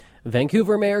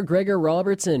Vancouver Mayor Gregor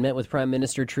Robertson met with Prime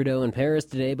Minister Trudeau in Paris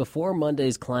today before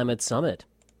Monday's climate summit.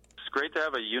 It's great to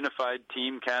have a unified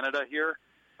Team Canada here,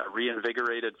 a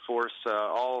reinvigorated force,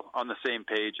 all on the same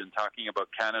page and talking about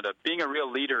Canada being a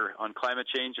real leader on climate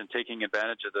change and taking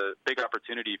advantage of the big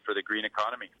opportunity for the green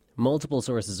economy. Multiple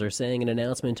sources are saying an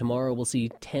announcement tomorrow will see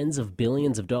tens of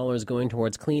billions of dollars going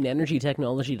towards clean energy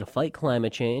technology to fight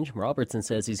climate change. Robertson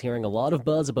says he's hearing a lot of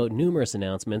buzz about numerous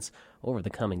announcements over the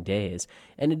coming days.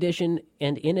 In addition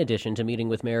to meeting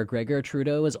with Mayor Gregor,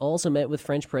 Trudeau has also met with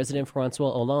French President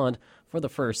François Hollande for the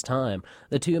first time.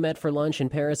 The two met for lunch in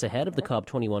Paris ahead of the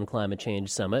COP21 climate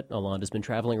change summit. Hollande has been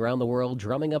traveling around the world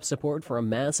drumming up support for a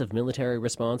massive military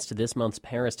response to this month's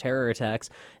Paris terror attacks,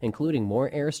 including more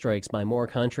airstrikes by more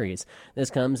countries.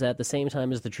 This comes at the same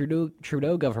time as the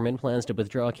Trudeau government plans to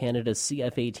withdraw Canada's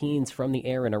CF-18s from the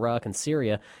air in Iraq and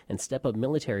Syria and step up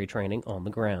military training on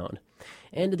the ground.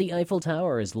 And the Eiffel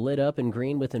Tower is lit up in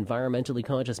green with environmentally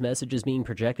conscious messages being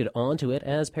projected onto it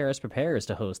as Paris prepares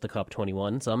to host the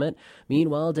COP21 summit.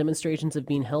 Meanwhile, demonstrations have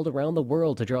been held around the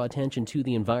world to draw attention to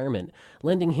the environment.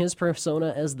 Lending his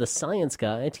persona as the science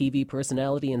guy, TV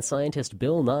personality and scientist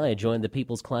Bill Nye joined the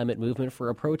People's Climate Movement for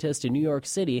a protest in New York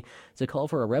City to call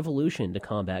for a revolution to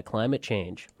combat climate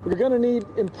change. We're going to need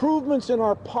improvements in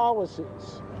our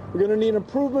policies. We're going to need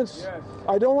improvements. Yes.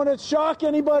 I don't want to shock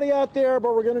anybody out there,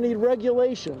 but we're going to need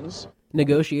regulations.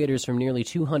 Negotiators from nearly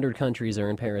 200 countries are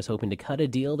in Paris hoping to cut a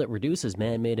deal that reduces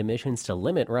man-made emissions to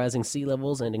limit rising sea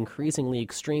levels and increasingly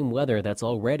extreme weather that's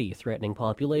already threatening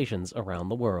populations around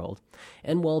the world.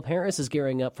 And while Paris is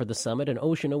gearing up for the summit, an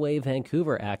ocean away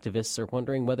Vancouver activists are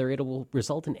wondering whether it will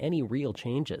result in any real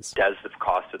changes. Does the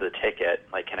cost of the ticket,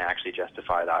 can I actually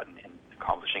justify that in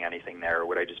accomplishing anything there, or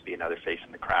would I just be another face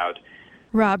in the crowd?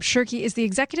 Rob Shirky is the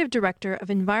executive director of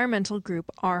environmental group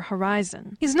Our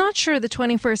Horizon. He's not sure the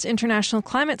 21st International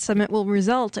Climate Summit will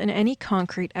result in any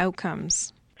concrete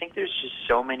outcomes. I think there's just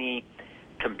so many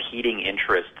competing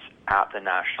interests at the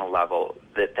national level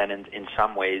that then in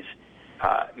some ways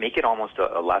make it almost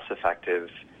a less effective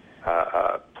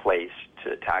place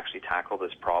to actually tackle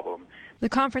this problem. The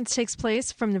conference takes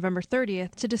place from November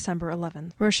 30th to December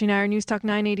 11th. Roisin Nair, News Talk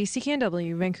 980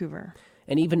 CKNW, Vancouver.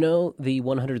 And even though the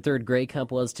 103rd Grey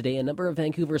Cup was today, a number of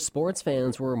Vancouver sports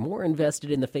fans were more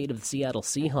invested in the fate of the Seattle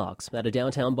Seahawks. At a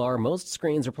downtown bar, most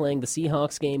screens are playing the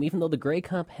Seahawks game, even though the Grey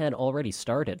Cup had already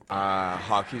started.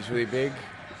 Hockey's really big,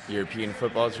 European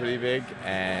football's really big,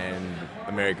 and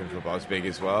American football's big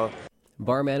as well.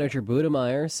 Bar manager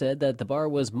Budemeyer said that the bar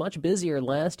was much busier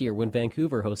last year when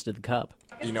Vancouver hosted the Cup.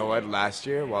 You know what? Last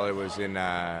year, while I was in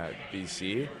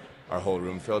BC, our whole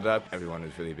room filled up. Everyone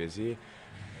was really busy.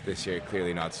 This year,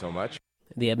 clearly not so much.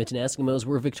 The Edmonton Eskimos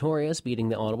were victorious, beating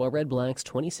the Ottawa Red Blacks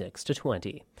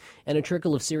 26-20. And a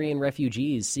trickle of Syrian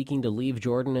refugees seeking to leave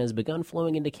Jordan has begun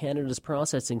flowing into Canada's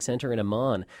processing centre in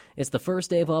Amman. It's the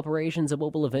first day of operations at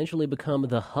what will eventually become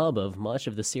the hub of much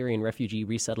of the Syrian refugee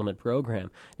resettlement program.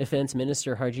 Defense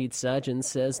Minister Harjit Sajjan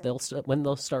says when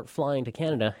they'll start flying to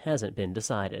Canada hasn't been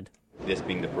decided. This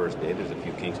being the first day, there's a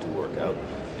few kinks to work out.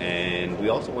 And we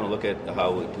also want to look at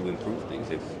how to improve things.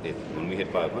 If when we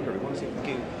hit 500, we want to see if we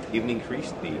can even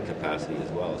increase the capacity as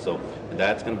well. So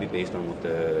that's going to be based on what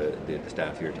the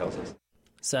staff here tells us.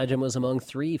 Sajjan was among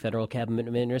 3 federal cabinet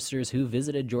ministers who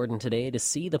visited Jordan today to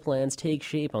see the plans take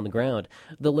shape on the ground.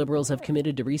 The Liberals have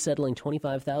committed to resettling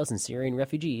 25,000 Syrian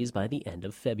refugees by the end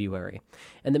of February.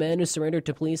 And the man who surrendered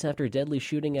to police after a deadly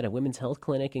shooting at a women's health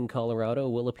clinic in Colorado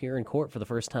will appear in court for the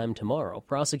first time tomorrow.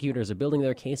 Prosecutors are building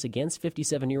their case against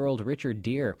 57-year-old Richard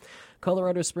Deere.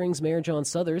 Colorado Springs Mayor John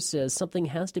Suthers says something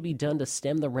has to be done to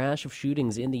stem the rash of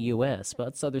shootings in the U.S.,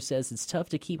 but Suthers says it's tough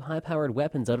to keep high-powered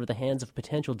weapons out of the hands of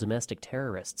potential domestic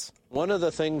terrorists. One of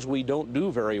the things we don't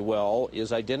do very well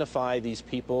is identify these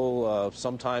people,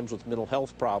 sometimes with mental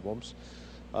health problems,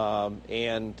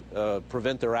 and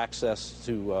prevent their access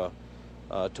to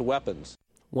weapons.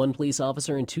 1 police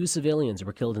officer and 2 civilians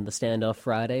were killed in the standoff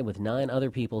Friday, with 9 other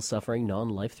people suffering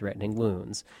non-life-threatening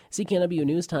wounds. CKNW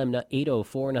News Time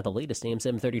 8:04. Now the latest AM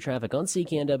 730 traffic on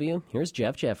CKNW. Here's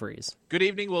Jeff Jeffries. Good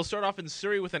evening. We'll start off in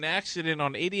Surrey with an accident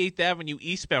on 88th Avenue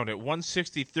eastbound at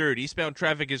 163rd. Eastbound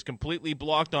traffic is completely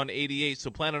blocked on 88, so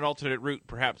plan an alternate route,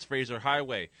 perhaps Fraser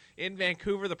Highway. In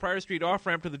Vancouver, the Prior Street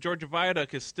off-ramp to the Georgia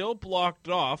Viaduct is still blocked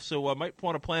off, so might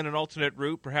want to plan an alternate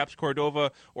route, perhaps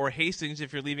Cordova or Hastings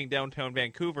if you're leaving downtown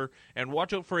Vancouver. And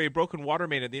watch out for a broken water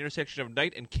main at the intersection of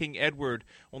Knight and King Edward.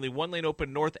 Only 1 lane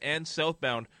open north and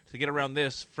southbound. To get around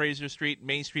this, Fraser Street,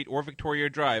 Main Street, or Victoria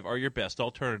Drive are your best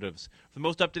alternatives. For the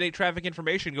most up-to-date traffic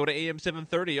information, go to AM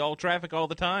 730, all traffic all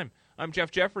the time. I'm Jeff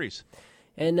Jeffries.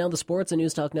 And now the sports and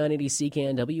Newstalk 980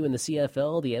 CKNW in the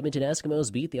CFL. The Edmonton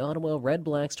Eskimos beat the Ottawa Red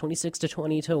Blacks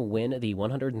 26-20 to win the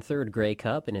 103rd Grey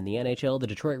Cup. And in the NHL, the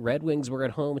Detroit Red Wings were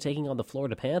at home taking on the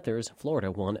Florida Panthers.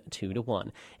 Florida won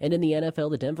 2-1. And in the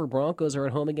NFL, the Denver Broncos are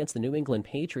at home against the New England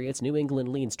Patriots. New England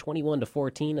leads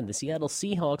 21-14, and the Seattle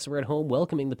Seahawks were at home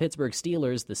welcoming the Pittsburgh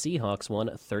Steelers. The Seahawks won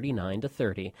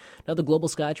 39-30. Now the Global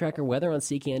Sky Tracker weather on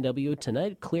CKNW.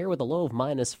 Tonight, clear with a low of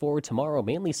 -4. Tomorrow,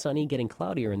 mainly sunny, getting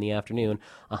cloudier in the afternoon.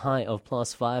 A high of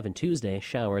 +5, and Tuesday,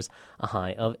 showers, a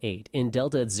high of 8. In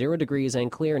Delta, it's 0 degrees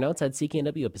and clear, and outside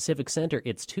CKNW at Pacific Center,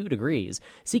 it's 2 degrees.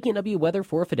 CKNW weather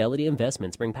for Fidelity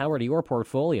Investments. Bring power to your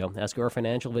portfolio. Ask your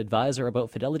financial advisor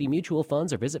about Fidelity Mutual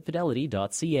Funds or visit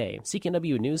fidelity.ca.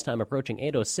 CKNW News Time approaching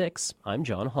 8:06. I'm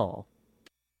John Hall.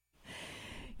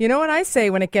 You know what I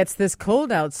say when it gets this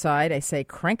cold outside? I say,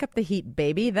 crank up the heat,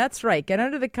 baby. That's right. Get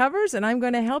under the covers, and I'm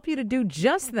going to help you to do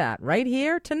just that right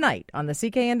here tonight on the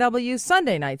CKNW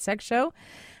Sunday Night Sex Show,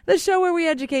 the show where we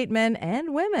educate men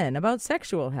and women about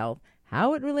sexual health,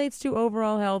 how it relates to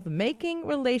overall health, making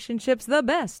relationships the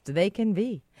best they can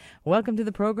be. Welcome to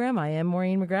the program. I am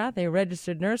Maureen McGrath, a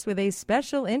registered nurse with a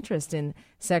special interest in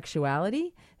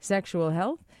sexuality, sexual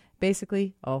health,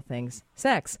 basically all things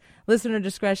sex. Listener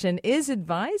discretion is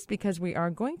advised because we are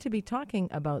going to be talking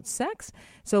about sex.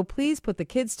 So please put the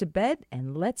kids to bed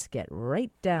and let's get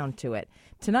right down to it.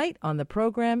 Tonight on the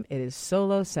program, it is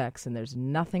solo sex, and there's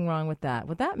nothing wrong with that.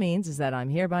 What that means is that I'm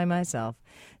here by myself.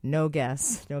 No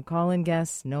guests, no call-in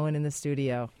guests, no one in the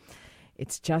studio.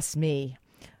 It's just me.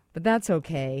 But that's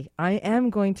okay. I am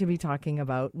going to be talking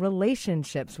about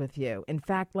relationships with you. In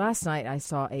fact, last night I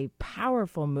saw a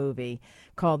powerful movie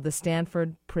called The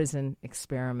Stanford Prison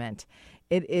Experiment.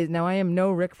 It is, now I am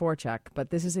no Rick Forchuk,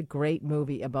 but this is a great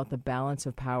movie about the balance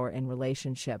of power in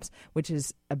relationships, which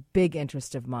is a big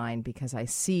interest of mine because I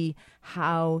see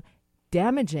how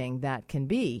damaging that can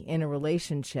be in a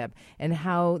relationship and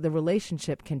how the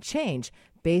relationship can change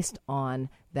based on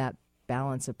that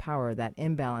balance of power, that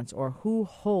imbalance, or who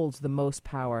holds the most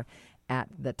power at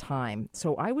the time.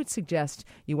 So I would suggest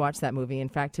you watch that movie. In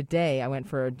fact, today I went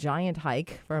for a giant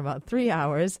hike for about 3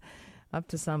 hours up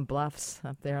to some bluffs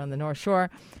up there on the North Shore.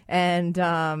 And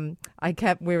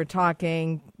we were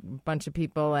talking, a bunch of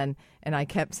people, and I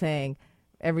kept saying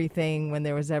everything when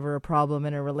there was ever a problem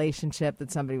in a relationship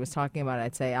that somebody was talking about,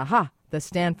 I'd say, aha, the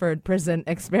Stanford Prison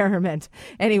Experiment.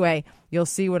 Anyway, you'll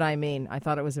see what I mean. I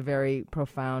thought it was a very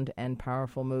profound and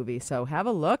powerful movie. So have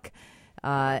a look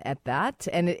at that.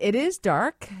 And it is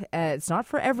dark. It's not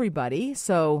for everybody.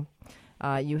 So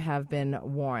you have been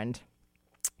warned.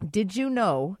 Did you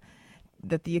know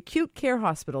that the acute care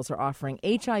hospitals are offering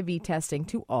HIV testing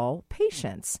to all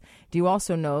patients? Do you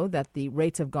also know that the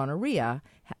rates of gonorrhea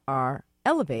are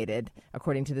elevated,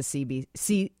 according to the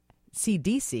CDC,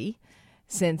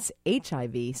 since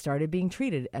HIV started being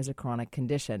treated as a chronic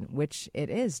condition, which it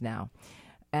is now?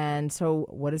 And so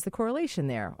what is the correlation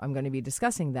there? I'm going to be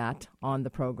discussing that on the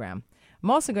program.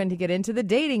 I'm also going to get into the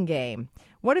dating game.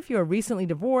 What if you're recently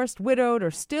divorced, widowed,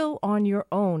 or still on your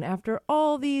own after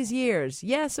all these years?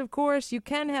 Yes, of course, you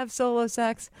can have solo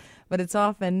sex, but it's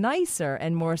often nicer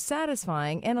and more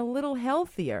satisfying and a little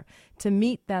healthier to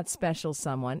meet that special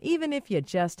someone, even if you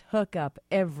just hook up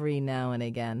every now and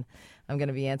again. I'm going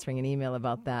to be answering an email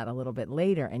about that a little bit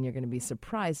later, and you're going to be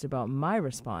surprised about my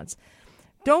response.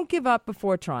 Don't give up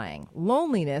before trying.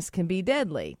 Loneliness can be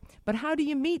deadly. But how do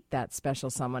you meet that special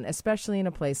someone, especially in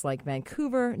a place like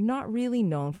Vancouver, not really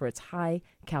known for its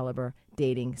high-caliber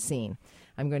dating scene?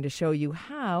 I'm going to show you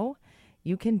how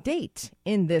you can date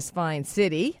in this fine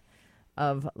city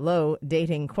of low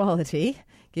dating quality,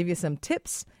 give you some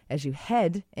tips as you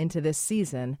head into this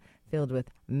season filled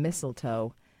with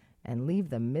mistletoe, and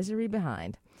leave the misery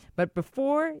behind. But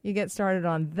before you get started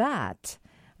on that,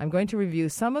 I'm going to review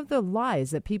some of the lies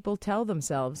that people tell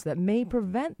themselves that may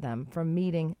prevent them from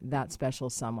meeting that special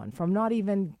someone, from not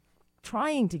even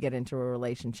trying to get into a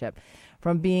relationship,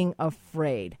 from being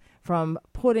afraid, from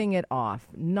putting it off,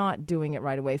 not doing it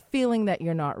right away, feeling that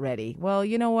you're not ready. Well,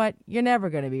 you know what? You're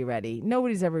never going to be ready.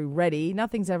 Nobody's ever ready.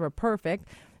 Nothing's ever perfect.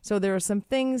 So there are some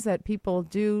things that people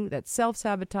do that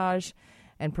self-sabotage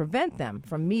and prevent them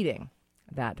from meeting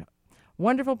that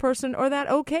wonderful person or that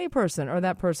okay person or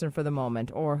that person for the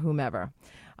moment or whomever.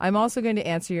 I'm also going to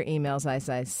answer your emails, as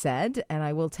I said, and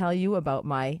I will tell you about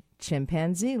my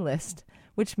chimpanzee list,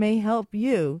 which may help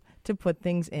you to put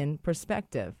things in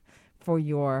perspective for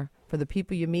the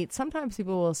people you meet. Sometimes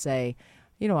people will say,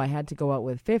 you know, I had to go out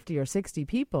with 50 or 60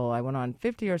 people. I went on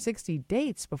 50 or 60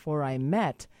 dates before I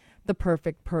met the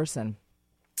perfect person.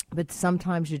 But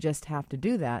sometimes you just have to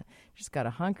do that. You just got to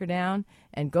hunker down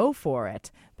and go for it.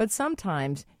 But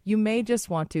sometimes you may just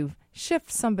want to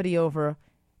shift somebody over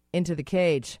into the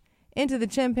cage, into the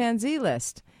chimpanzee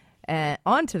list,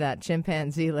 onto that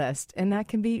chimpanzee list. And that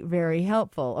can be very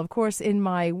helpful. Of course, in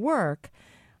my work,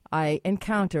 I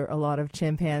encounter a lot of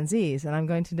chimpanzees, and I'm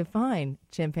going to define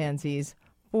chimpanzees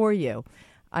for you.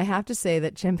 I have to say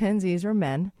that chimpanzees are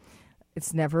men.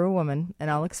 It's never a woman,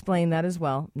 and I'll explain that as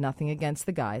well. Nothing against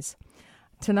the guys.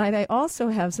 Tonight I also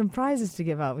have some prizes to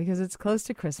give out because it's close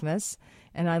to Christmas,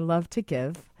 and I love to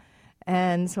give.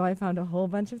 And so I found a whole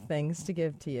bunch of things to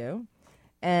give to you.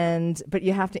 But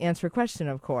you have to answer a question,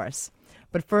 of course.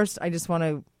 But first, I just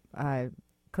want to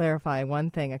clarify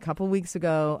one thing. A couple weeks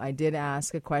ago, I did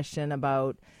ask a question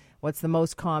about one of the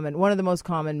most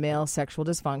common male sexual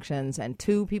dysfunctions, and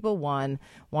two people won.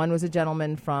 One was a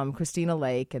gentleman from Christina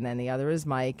Lake, and then the other is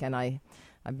Mike. And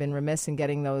I've been remiss in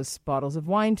getting those bottles of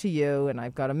wine to you, and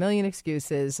I've got a million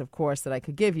excuses, of course, that I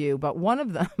could give you. But one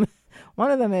of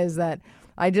them is that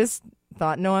I just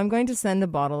thought, no, I'm going to send a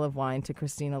bottle of wine to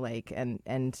Christina Lake, and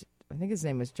I think his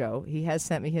name was Joe. He has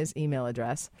sent me his email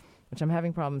address, which I'm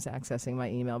having problems accessing my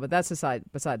email, but that's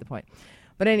beside the point.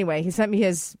 But anyway, he sent me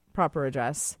his proper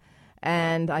address.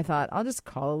 And I thought, I'll just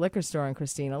call a liquor store in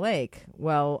Christina Lake.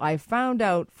 Well, I found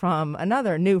out from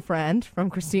another new friend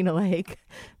from Christina Lake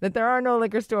that there are no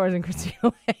liquor stores in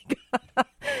Christina Lake.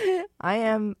 I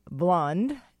am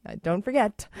blonde, don't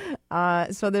forget.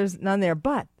 So there's none there.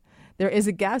 But there is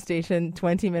a gas station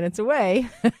 20 minutes away.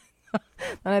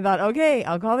 And I thought, okay,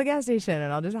 I'll call the gas station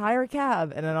and I'll just hire a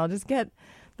cab and then I'll just get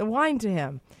the wine to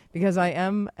him because I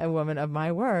am a woman of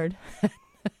my word.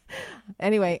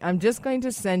 Anyway, I'm just going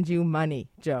to send you money,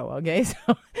 Joe, okay?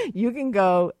 So you can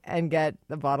go and get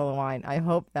the bottle of wine. I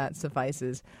hope that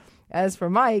suffices. As for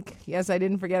Mike, yes, I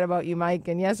didn't forget about you, Mike,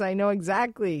 and yes, I know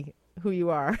exactly who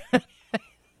you are.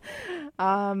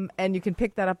 And you can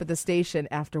pick that up at the station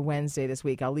after Wednesday this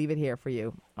week. I'll leave it here for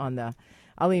you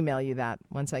I'll email you that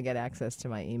once I get access to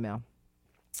my email.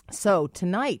 So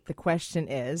tonight, the question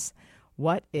is,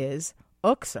 what is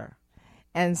UXOR?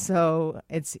 And so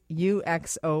it's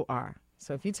UXOR.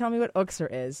 So if you tell me what UXOR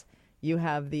is, you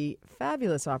have the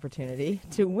fabulous opportunity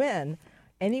to win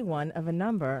any one of a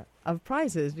number of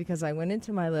prizes because I went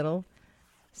into my little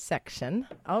section.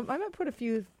 I'm going to put a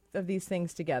few of these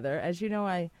things together. As you know,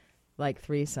 I like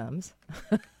threesomes.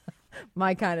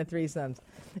 My kind of threesomes.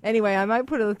 Anyway, I might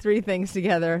put 3 things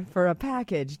together for a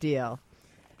package deal.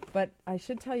 But I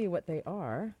should tell you what they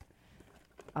are.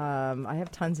 I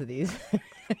have tons of these.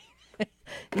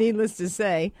 Needless to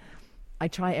say, I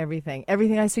try everything.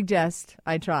 Everything I suggest,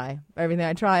 I try. Everything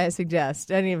I try, I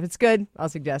suggest. And if it's good, I'll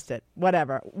suggest it.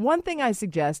 Whatever. One thing I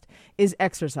suggest is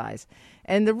exercise.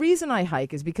 And the reason I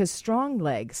hike is because strong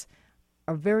legs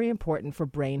are very important for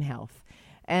brain health.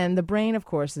 And the brain, of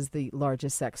course, is the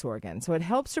largest sex organ. So it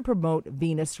helps to promote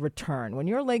venous return. When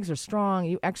your legs are strong,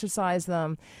 you exercise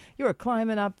them, you're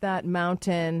climbing up that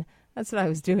mountain. That's what I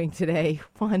was doing today,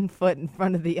 one foot in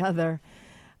front of the other.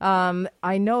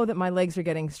 I know that my legs are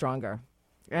getting stronger,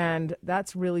 and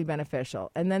that's really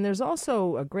beneficial. And then there's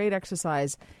also a great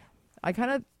exercise.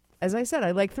 As I said,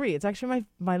 I like 3. It's actually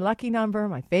my lucky number,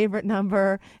 my favorite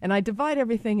number, and I divide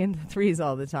everything into 3s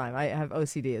all the time. I have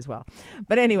OCD as well.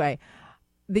 But anyway,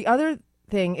 the other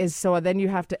thing is, so then you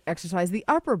have to exercise the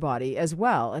upper body as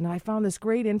well. And I found this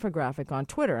great infographic on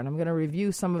Twitter, and I'm going to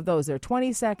review some of those. They're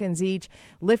 20 seconds each,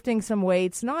 lifting some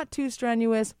weights, not too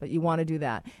strenuous, but you want to do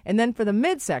that. And then for the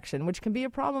midsection, which can be a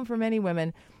problem for many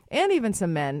women and even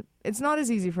some men, it's not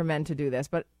as easy for men to do this,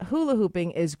 but hula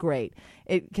hooping is great.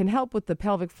 It can help with the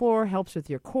pelvic floor, helps with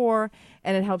your core,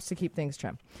 and it helps to keep things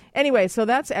trim. Anyway, so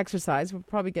that's exercise. We'll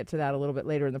probably get to that a little bit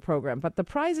later in the program. But the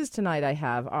prizes tonight I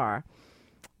have are,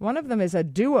 one of them is a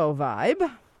duo vibe.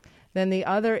 Then the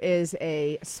other is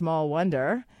a small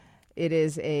wonder. It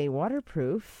is a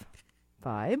waterproof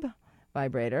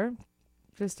vibrator,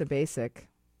 just a basic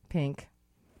pink,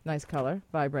 nice color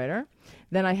vibrator.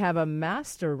 Then I have a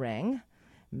master ring,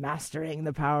 mastering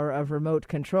the power of remote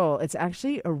control. It's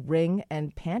actually a ring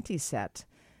and panty set.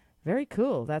 Very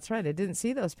cool. That's right. I didn't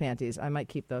see those panties. I might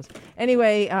keep those.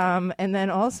 Anyway, and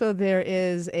then also there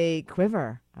is a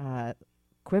quiver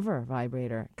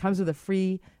vibrator. Comes with a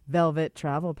free velvet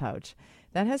travel pouch.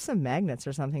 That has some magnets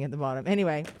or something at the bottom.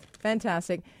 Anyway,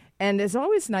 fantastic. And it's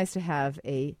always nice to have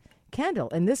a candle.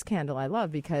 And this candle I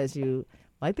love because you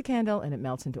light the candle and it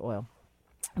melts into oil.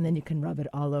 And then you can rub it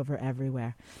all over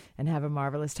everywhere and have a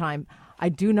marvelous time. I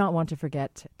do not want to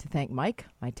forget to thank Mike,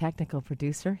 my technical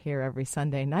producer here every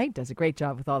Sunday night. Does a great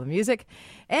job with all the music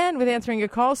and with answering your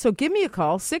calls. So give me a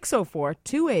call,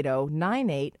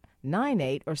 604-280-9800.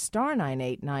 9898 or star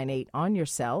 9898 on your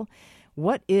cell.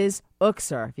 What is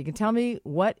Uxor? If you can tell me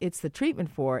what it's the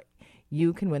treatment for,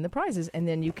 you can win the prizes, and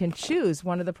then you can choose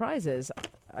one of the prizes.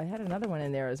 I had another one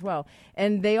in there as well.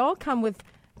 And they all come with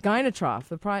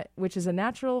Gynotrof, which is a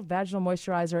natural vaginal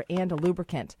moisturizer and a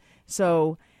lubricant.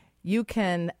 So you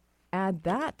can add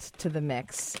that to the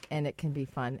mix, and it can be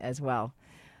fun as well.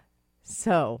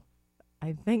 So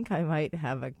I think I might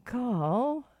have a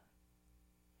call.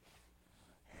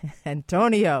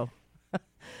 Antonio.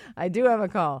 I do have a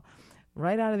call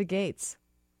right out of the gates.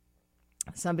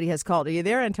 Somebody has called. Are you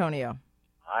there, Antonio?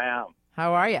 I am.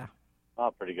 How are you? Oh,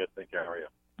 pretty good. Thank you. How are you?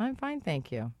 I'm fine,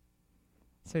 thank you.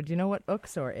 So do you know what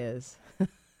Uxor is?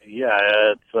 Yeah,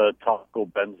 it's a topical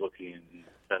benzocaine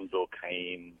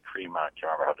cream. I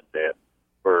can't remember how to say it,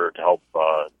 to help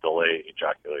delay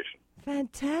ejaculation.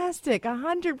 Fantastic.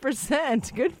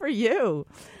 100%. Good for you.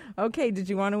 Okay, did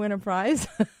you want to win a prize?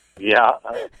 Yeah.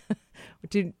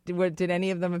 Did any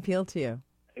of them appeal to you?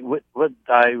 What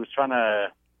I was trying to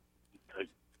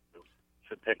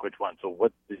pick which one. So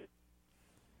what?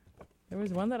 There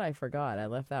was one that I forgot. I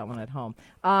left that one at home.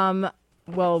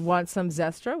 Want some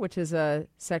Zestra, which is a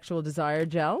sexual desire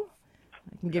gel.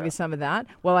 I can give you some of that.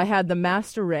 Well, I had the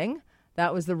Master Ring.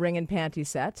 That was the ring and panty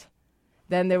set.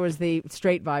 Then there was the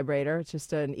straight vibrator. It's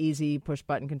just an easy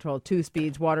push-button control, 2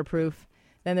 speeds, waterproof.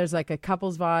 Then there's like a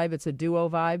couples vibe. It's a duo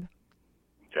vibe.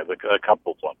 Okay, the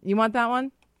couples one. You want that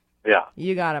one? Yeah.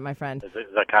 You got it, my friend. Is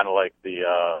that kind of like the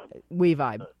Wii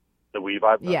vibe? The Wii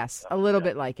vibe? Yes, a little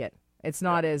bit like it. It's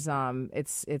not as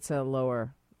it's a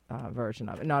lower version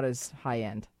of it, not as high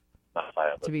end. Not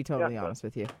high end. To be totally honest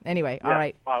with you. Anyway, yeah, all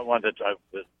right. we wanted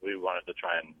to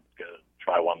try and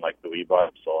try one like the Wii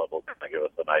vibe, so it'll kind of give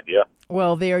us an idea.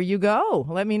 Well, there you go.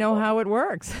 Let me know how it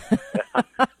works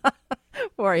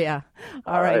for you.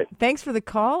 All right. Thanks for the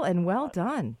call, and well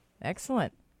done.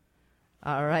 Excellent.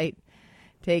 All right.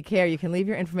 Take care. You can leave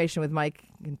your information with Mike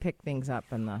and pick things up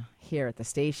here at the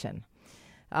station.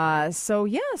 So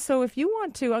if you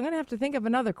want to, I'm going to have to think of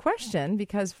another question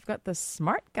because we've got the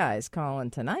smart guys calling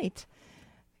tonight.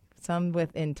 Some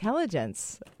with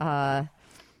intelligence.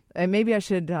 And maybe I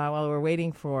should, while we're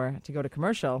waiting to go to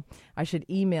commercial, I should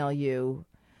email you.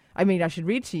 I should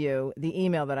read to you the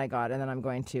email that I got, and then I'm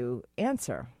going to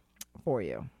answer for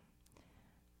you.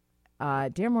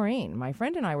 Dear Maureen, my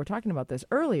friend and I were talking about this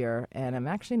earlier, and I'm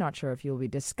actually not sure if you'll be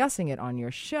discussing it on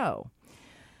your show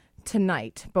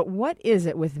tonight. But what is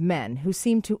it with men who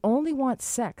seem to only want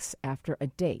sex after a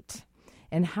date?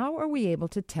 And how are we able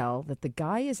to tell that the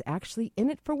guy is actually in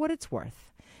it for what it's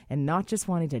worth and not just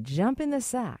wanting to jump in the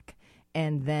sack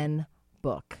and then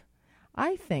book?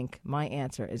 I think my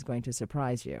answer is going to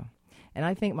surprise you. And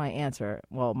I think my answer,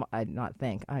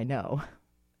 I know.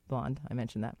 Blonde, I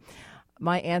mentioned that.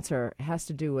 My answer has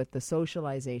to do with the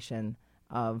socialization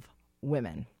of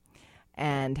women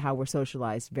and how we're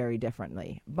socialized very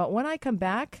differently. But when I come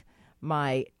back,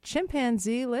 my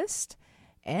chimpanzee list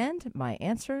and my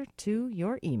answer to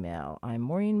your email. I'm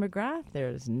Maureen McGrath.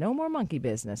 There's no more monkey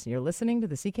business. You're listening to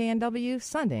the CKNW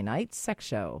Sunday Night Sex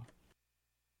Show.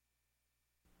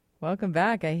 Welcome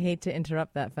back. I hate to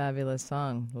interrupt that fabulous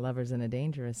song, Lovers in a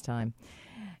Dangerous Time.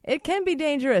 It can be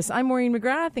dangerous. I'm Maureen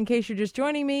McGrath. In case you're just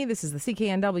joining me, this is the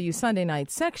CKNW Sunday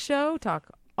Night Sex Show. Talk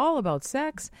all about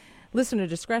sex. Listener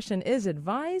discretion is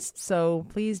advised, so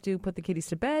please do put the kiddies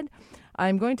to bed.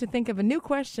 I'm going to think of a new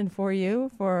question for you.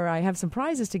 I have some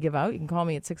prizes to give out. You can call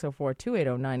me at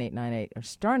 604-280-9898 or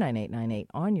star 9898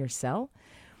 on your cell.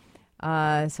 So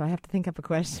I have to think up a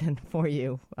question for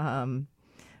you.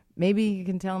 Maybe you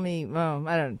can tell me,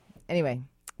 I don't know. Anyway,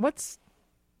 what's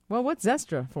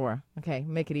Zestra for? Okay,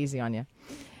 make it easy on you.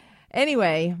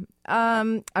 Anyway,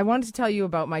 I wanted to tell you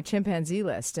about my chimpanzee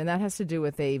list, and that has to do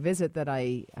with a visit that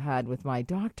I had with my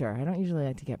doctor. I don't usually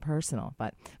like to get personal,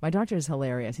 but my doctor is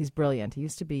hilarious. He's brilliant. He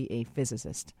used to be a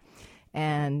physicist,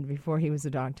 and before he was a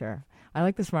doctor. I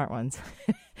like the smart ones.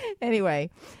 Anyway,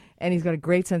 and he's got a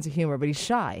great sense of humor, but he's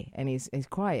shy, and he's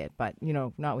quiet, but,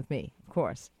 not with me, of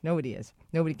course. Nobody is.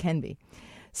 Nobody can be.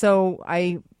 So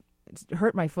I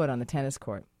hurt my foot on the tennis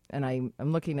court, and I'm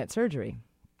looking at surgery,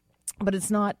 but it's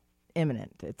not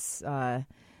imminent. It's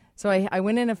so I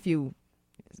went in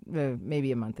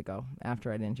maybe a month ago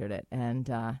after I'd injured it,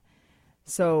 and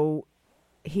so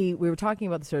we were talking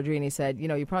about the surgery, and he said,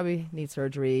 you probably need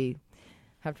surgery,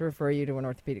 have to refer you to an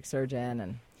orthopedic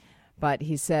surgeon, but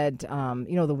he said,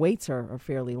 the waits are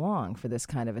fairly long for this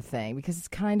kind of a thing because it's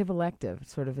kind of elective,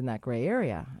 sort of in that gray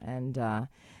area, and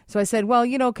so I said, well,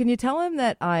 can you tell him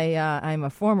that I'm a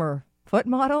former foot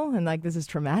model and this is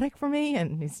traumatic for me?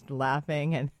 And he's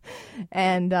laughing,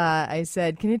 and I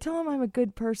said, can you tell him I'm a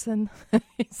good person?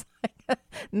 He's like,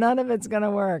 None of it's going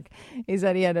to work. He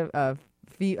said he had a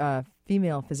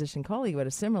female physician colleague who had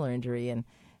a similar injury,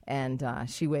 and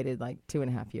she waited like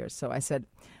 2.5 years. So I said,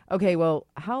 okay, well,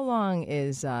 how long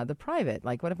is the private?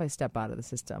 Like, what if I step out of the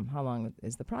system? How long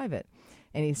is the private?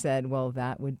 And he said, well,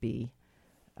 that would be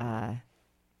 $10,000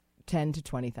 to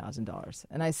 $20,000.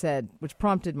 And I said, which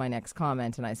prompted my next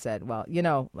comment, and I said, well,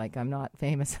 like I'm not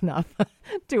famous enough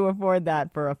to afford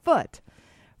that for a foot.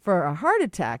 For a heart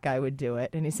attack, I would do it.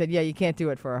 And he said, yeah, you can't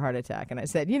do it for a heart attack. And I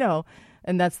said,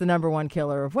 and that's the number one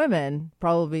killer of women,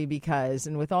 probably because,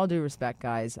 and with all due respect,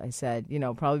 guys, I said,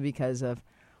 probably because of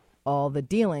all the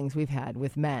dealings we've had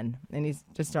with men. And he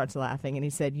just starts laughing. And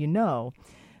he said,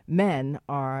 men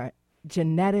are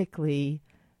genetically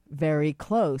very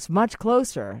close, much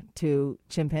closer to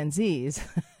chimpanzees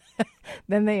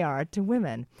than they are to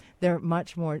women. They're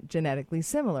much more genetically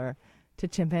similar to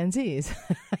chimpanzees.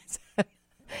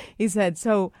 He said,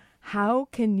 so how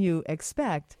can you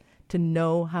expect to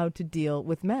know how to deal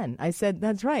with men? I said,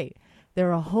 that's right.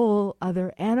 They're a whole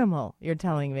other animal, you're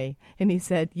telling me. And he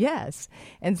said, yes.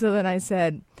 And so then I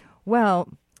said, well,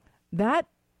 that's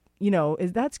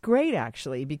great,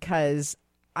 actually, because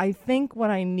I think what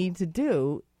I need to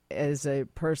do as a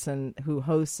person who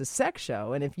hosts a sex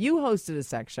show, and if you hosted a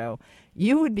sex show,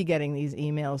 you would be getting these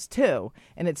emails too.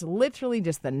 And it's literally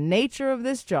just the nature of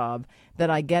this job that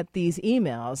I get these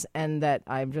emails, and that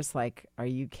I'm just like, are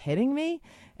you kidding me?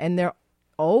 And they're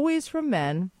always from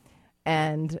men,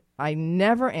 and I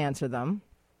never answer them.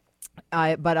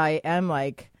 But I am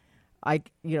like,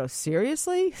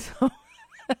 seriously? So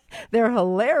they're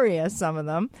hilarious, some of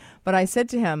them. But I said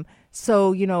to him,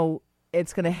 so,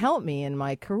 it's going to help me in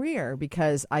my career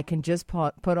because I can just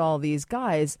put all these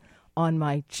guys on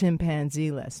my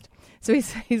chimpanzee list. So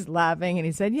he's laughing, and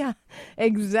he said, yeah,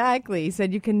 exactly. He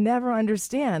said, you can never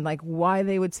understand like why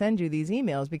they would send you these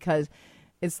emails because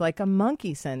it's like a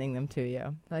monkey sending them to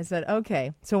you. I said,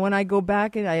 okay. So when I go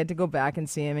back, and I had to go back and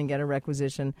see him and get a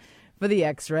requisition for the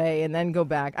x-ray and then go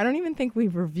back. I don't even think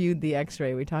we've reviewed the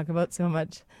x-ray. We talk about so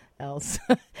much else.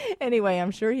 Anyway,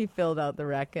 I'm sure he filled out the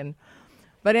rec.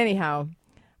 But anyhow,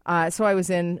 so I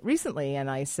was in recently, and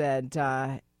I said,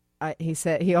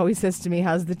 he always says to me,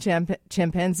 how's the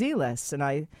chimpanzee list? And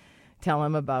I tell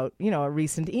him about, a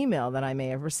recent email that I may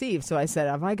have received. So I said,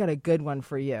 have I got a good one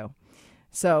for you?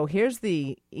 So here's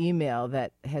the email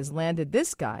that has landed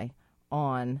this guy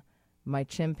on my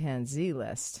chimpanzee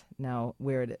list. Now,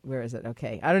 where is it?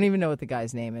 Okay. I don't even know what the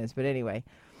guy's name is, but anyway,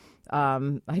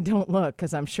 I don't look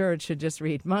because I'm sure it should just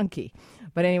read monkey.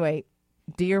 But anyway,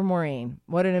 dear Maureen,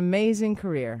 what an amazing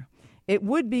career. It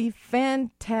would be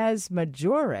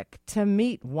phantasmagoric to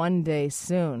meet one day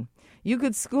soon. You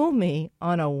could school me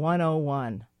on a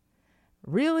 101.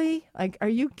 Really? Like, are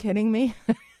you kidding me?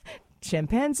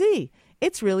 Chimpanzee.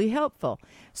 It's really helpful.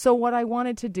 So what I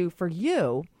wanted to do for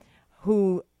you,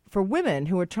 for women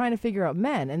who are trying to figure out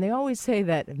men, and they always say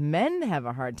that men have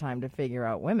a hard time to figure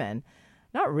out women.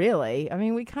 Not really. I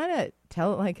mean, we kind of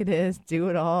tell it like it is, do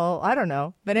it all. I don't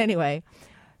know. But anyway,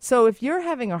 so if you're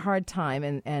having a hard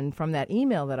time, and from that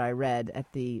email that I read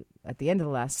at the end of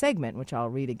the last segment, which I'll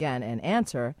read again and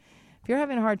answer, if you're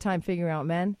having a hard time figuring out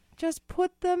men, just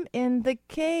put them in the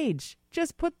cage.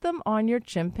 Just put them on your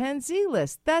chimpanzee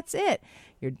list. That's it.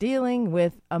 You're dealing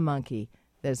with a monkey.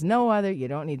 There's no other. You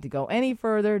don't need to go any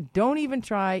further. Don't even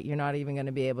try. You're not even going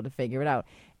to be able to figure it out.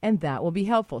 And that will be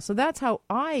helpful. So that's how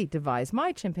I devise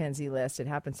my chimpanzee list. It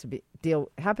happens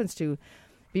to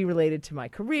be related to my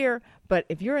career. But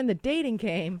if you're in the dating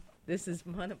game, this is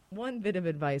one bit of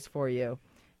advice for you.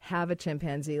 Have a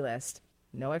chimpanzee list.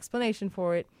 No explanation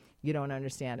for it. You don't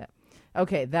understand it.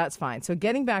 Okay, that's fine. So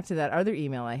getting back to that other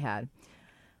email I had,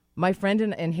 my friend,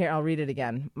 and here I'll read it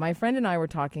again. My friend and I were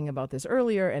talking about this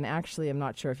earlier, and actually I'm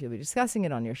not sure if you'll be discussing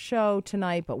it on your show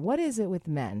tonight, but what is it with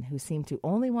men who seem to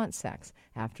only want sex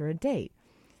after a date?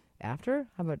 After?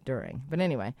 How about during? But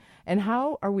anyway, and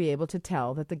how are we able to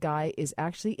tell that the guy is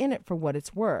actually in it for what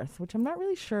it's worth, which I'm not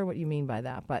really sure what you mean by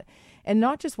that, and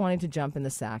not just wanting to jump in the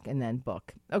sack and then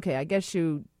book. Okay, I guess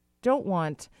you don't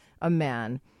want a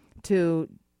man to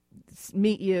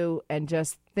meet you and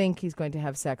just think he's going to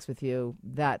have sex with you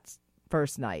that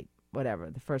first night, whatever,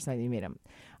 the first night you meet him.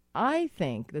 I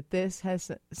think that this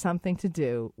has something to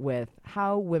do with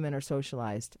how women are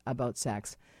socialized about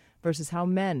sex versus how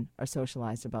men are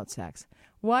socialized about sex.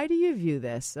 Why do you view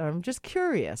this? I'm just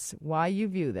curious why you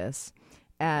view this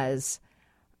as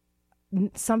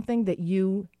something that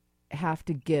you have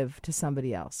to give to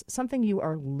somebody else, something you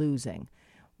are losing.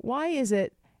 Why is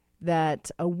it that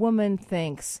a woman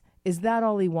thinks, is that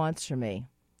all he wants from me?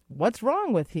 What's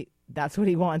wrong with that's what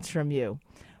he wants from you?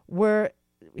 Where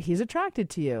he's attracted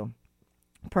to you.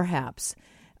 Perhaps.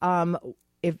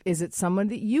 Is it someone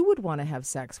that you would want to have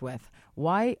sex with?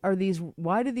 Why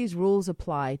do these rules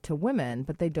apply to women,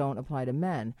 but they don't apply to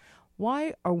men?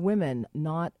 Why are women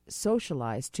not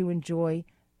socialized to enjoy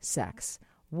sex?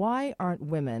 Why aren't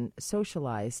women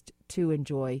socialized to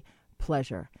enjoy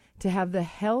pleasure, to have the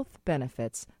health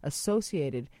benefits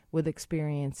associated with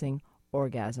experiencing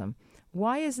orgasm?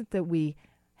 Why is it that we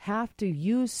have to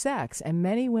use sex, and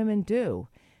many women do,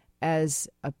 as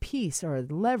a piece or a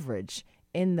leverage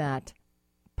in that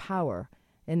power,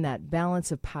 in that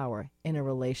balance of power in a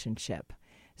relationship?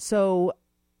 So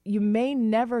you may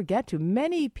never get to.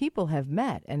 Many people have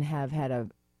met and have had a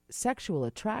sexual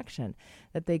attraction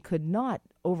that they could not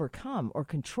overcome or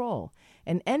control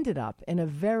and ended up in a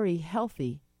very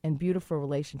healthy and beautiful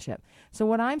relationship. So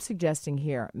what I'm suggesting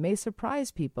here may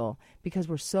surprise people because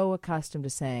we're so accustomed to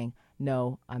saying,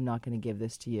 no, I'm not going to give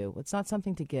this to you. It's not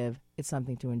something to give. It's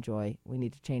something to enjoy. We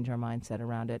need to change our mindset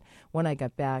around it. When I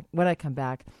come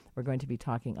back, we're going to be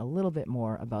talking a little bit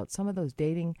more about some of those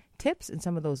dating tips and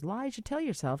some of those lies you tell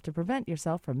yourself to prevent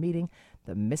yourself from meeting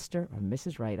the Mr. or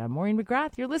Mrs. Right. I'm Maureen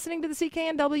McGrath. You're listening to the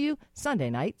CKNW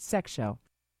Sunday Night Sex Show.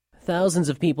 Thousands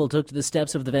of people took to the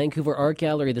steps of the Vancouver Art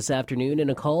Gallery this afternoon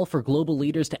in a call for global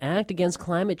leaders to act against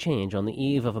climate change on the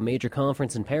eve of a major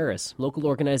conference in Paris. Local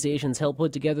organizations helped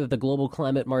put together the Global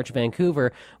Climate March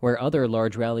Vancouver, where other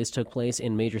large rallies took place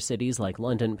in major cities like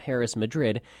London, Paris,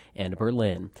 Madrid, and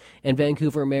Berlin. And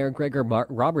Vancouver Mayor Gregor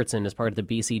Robertson is part of the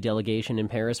BC delegation in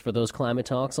Paris for those climate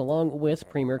talks, along with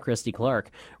Premier Christy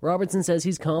Clark. Robertson says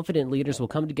he's confident leaders will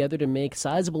come together to make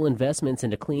sizable investments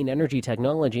into clean energy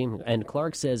technology, and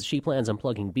Clark says she plans on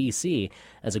plugging BC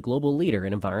as a global leader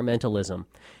in environmentalism.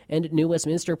 And New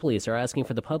Westminster police are asking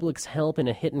for the public's help in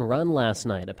a hit-and-run last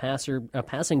night. A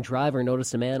passing driver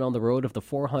noticed a man on the road of the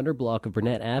 400 block of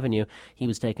Burnett Avenue. He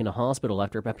was taken to hospital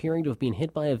after appearing to have been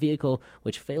hit by a vehicle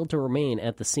which failed to remain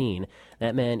at the scene.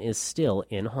 That man is still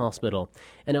in hospital.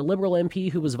 And a Liberal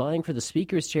MP who was vying for the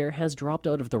Speaker's chair has dropped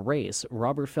out of the race.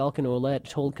 Robert Falcon Ouellette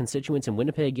told constituents in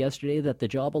Winnipeg yesterday that the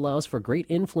job allows for great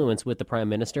influence with the Prime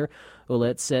Minister.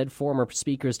 Ouellette said former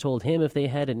speakers told him if they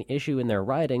had an issue in their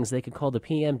ridings, they could call the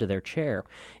PM to their chair.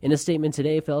 In a statement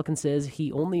today, Falcon says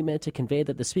he only meant to convey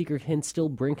that the Speaker can still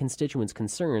bring constituents'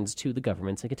 concerns to the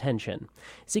government's attention.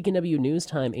 CKNW News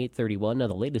Time 8:31. Now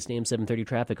the latest AM 730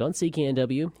 traffic on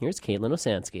CKNW. Here's Caitlin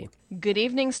Osansky. Good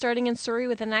evening. Starting in Surrey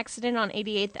with an accident on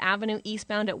 88th Avenue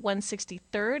eastbound at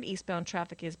 163rd. Eastbound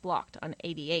traffic is blocked on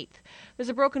 88th. There's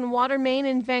a broken water main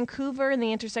in Vancouver in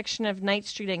the intersection of Knight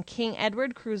Street and King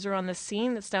Edward. Crews are on the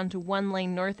scene. That's down to one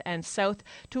lane north and south.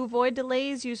 To avoid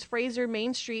delays, use Fraser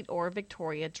Main Street or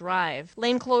Victoria Drive.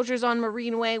 Lane closures on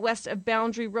Marine Way west of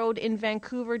Boundary Road in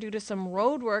Vancouver due to some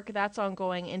road work. That's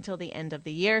ongoing until the end of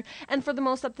the year. And for the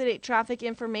most up-to-date traffic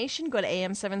information, go to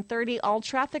AM 730. All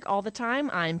traffic, all the time.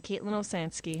 I'm Caitlin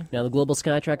Osansky. Now the Global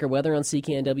Sky Tracker weather on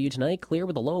CKNW tonight. Clear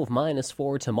with a low of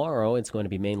 -4 tomorrow. It's going to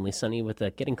be mainly sunny with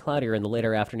getting cloudier in the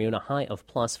later afternoon. A high of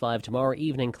 +5 tomorrow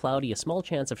evening. Cloudy, a small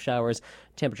chance of showers.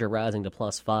 Temperature rising to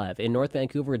 +5. In North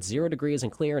Vancouver, it's 0 degrees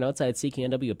and clear, and outside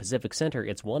CKNW Pacific Center,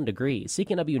 it's 1 degree.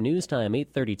 CKNW News Time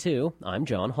 8:32. I'm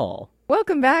John Hall.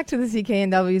 Welcome back to the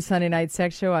CKNW Sunday Night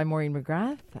Sex Show. I'm Maureen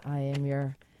McGrath. I am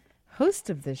your host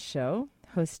of this show.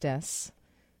 Hostess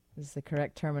is the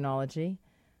correct terminology.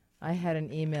 I had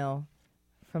an email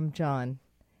from John.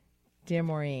 Dear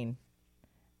Maureen,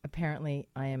 apparently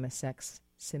I am a sex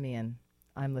simian.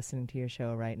 I'm listening to your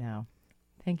show right now.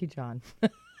 Thank you, John.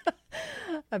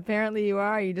 Apparently you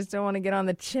are. You just don't want to get on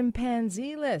the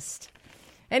chimpanzee list.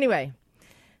 Anyway,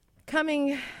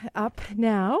 coming up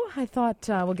now, I thought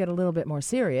we'll get a little bit more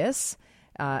serious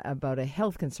about a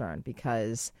health concern,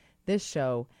 because this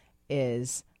show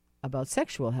is about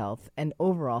sexual health and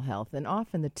overall health, and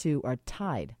often the two are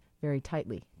tied very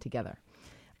tightly together.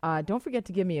 Don't forget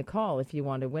to give me a call if you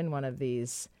want to win one of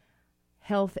these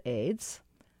health aids,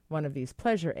 one of these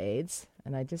pleasure aids,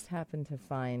 and I just happened to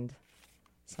find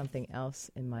something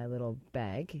else in my little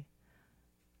bag.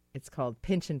 It's called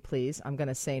Pinch and Please. I'm going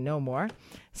to say no more.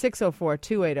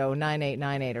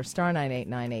 604-280-9898 or star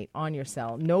 9898 on your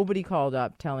cell. Nobody called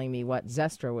up telling me what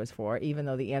Zestra was for, even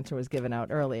though the answer was given out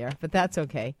earlier. But that's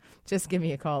okay. Just give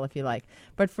me a call if you like.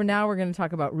 But for now, we're going to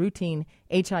talk about routine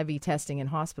HIV testing in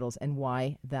hospitals and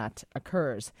why that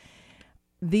occurs.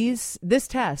 This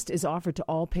test is offered to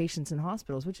all patients in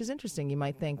hospitals, which is interesting. You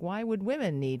might think, why would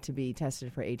women need to be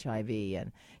tested for HIV?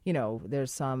 And, you know,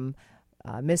 there's some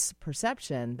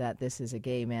misperception that this is a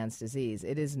gay man's disease.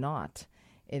 It is not.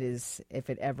 It is,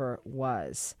 if it ever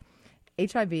was.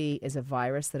 HIV is a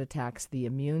virus that attacks the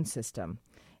immune system.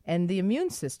 And the immune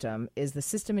system is the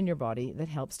system in your body that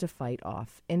helps to fight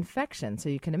off infection. So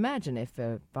you can imagine if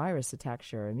a virus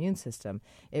attacks your immune system,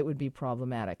 it would be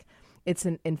problematic. It's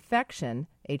an infection,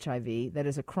 HIV, that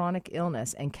is a chronic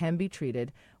illness and can be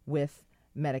treated with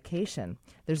medication.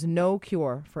 There's no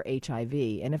cure for HIV.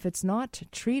 And if it's not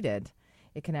treated,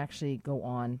 it can actually go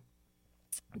on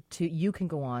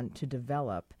to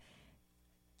develop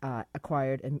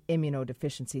acquired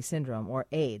immunodeficiency syndrome, or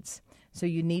AIDS. So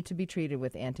you need to be treated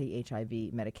with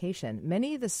anti-HIV medication.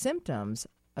 Many of the symptoms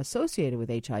associated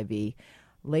with HIV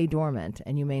lay dormant,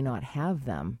 and you may not have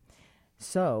them.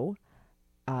 So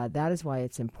that is why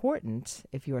it's important,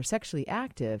 if you are sexually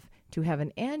active, to have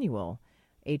an annual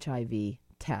HIV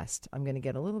test. I'm going to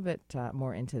get a little bit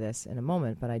more into this in a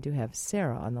moment, but I do have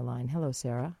Sarah on the line. Hello,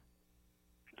 Sarah.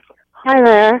 Hi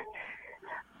there.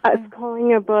 I was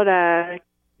calling about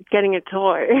getting a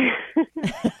toy.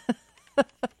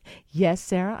 Yes,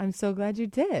 Sarah, I'm so glad you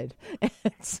did.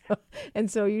 And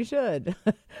so you should.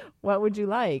 What would you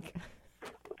like?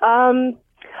 I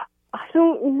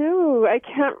don't know. I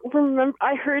can't remember.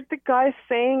 I heard the guy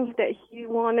saying that he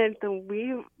wanted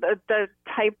the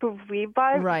type of weave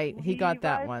vibe. Right, he got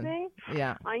that one. Thing.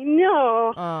 Yeah. I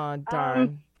know. Oh,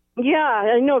 darn. Yeah,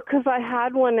 I know, because I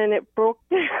had one and it broke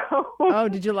down. Oh,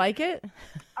 did you like it?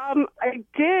 I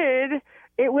did.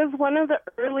 It was one of the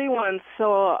early ones,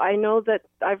 so I know that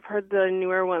I've heard the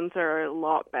newer ones are a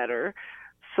lot better.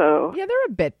 So yeah, they're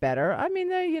a bit better. I mean,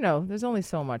 there's only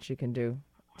so much you can do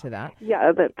to that.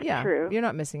 Yeah, that's true. You're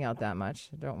not missing out that much.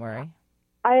 Don't worry.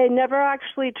 I never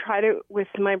actually tried it with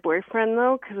my boyfriend,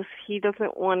 though, because he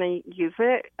doesn't want to use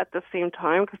it at the same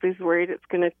time because he's worried it's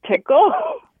going to tickle.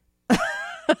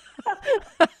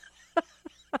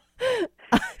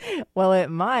 Well, it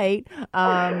might,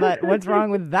 but what's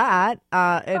wrong with that?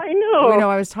 I know.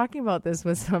 I was talking about this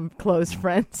with some close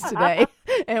friends today,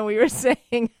 and we were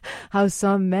saying how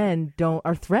some men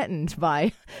are threatened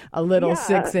by a little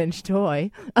 6-inch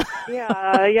toy.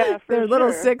 Yeah, for Their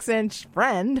little sure. 6-inch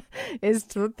friend is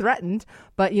threatened,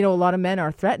 but a lot of men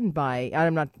are threatened by.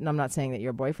 I'm not saying that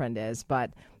your boyfriend is,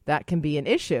 but that can be an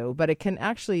issue, but it can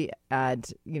actually add,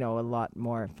 a lot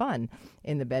more fun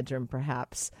in the bedroom,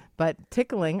 perhaps. But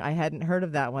tickling, I hadn't heard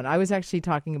of that one. I was actually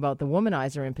talking about the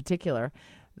womanizer in particular,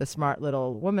 the smart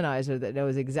little womanizer that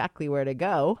knows exactly where to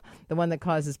go, the one that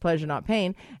causes pleasure, not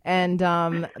pain. And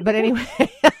but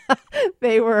anyway,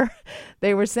 they were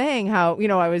saying how,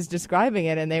 I was describing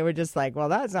it, and they were just like, well,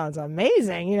 that sounds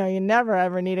amazing. You never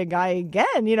ever need a guy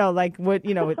again. Like what,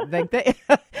 like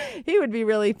he would be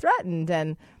really threatened,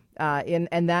 and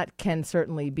that can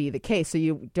certainly be the case. So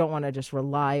you don't want to just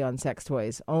rely on sex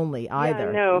toys only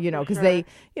either. Because sure.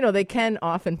 they can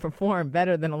often perform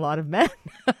better than a lot of men.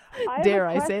 Dare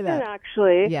I say that?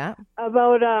 Actually, yeah.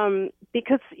 About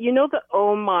because the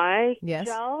Oh My yes.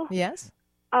 gel. Yes.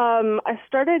 I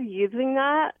started using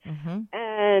that,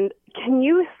 and can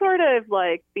you sort of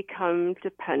become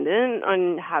dependent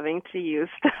on having to use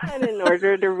that in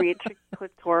order to reach a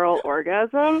clitoral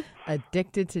orgasm?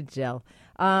 Addicted to gel.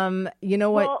 You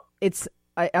know what? Well, it's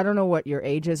I don't know what your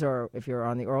age is, or if you're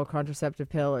on the oral contraceptive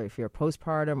pill, or if you're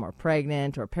postpartum or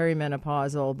pregnant or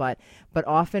perimenopausal, but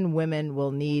often women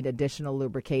will need additional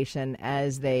lubrication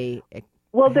as they the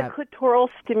clitoral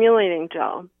stimulating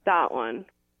gel, that one.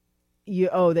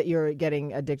 That you're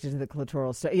getting addicted to the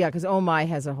clitoral stuff. Yeah, because Oh My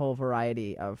has a whole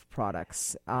variety of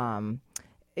products. I'm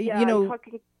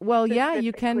talking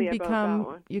you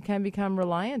can become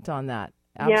reliant on that.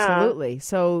 Absolutely. Yeah.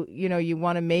 So, you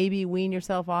want to maybe wean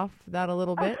yourself off that a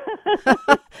little bit.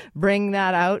 Bring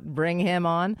that out, bring him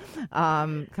on,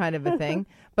 kind of a thing.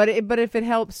 But if it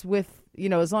helps with,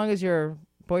 as long as your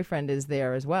boyfriend is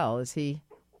there as well, is he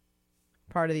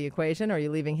part of the equation, or are you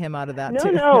leaving him out of that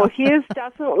too? No, he is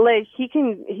definitely,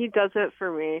 he does it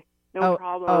for me. No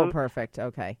problem. Oh, perfect.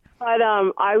 Okay. But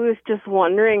I was just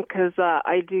wondering, because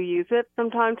I do use it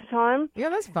from time to time. Yeah,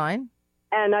 that's fine.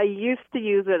 And I used to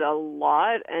use it a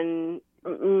lot, and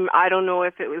I don't know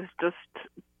if it was just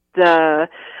the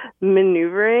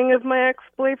maneuvering of my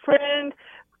ex-boyfriend,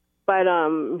 but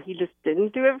he just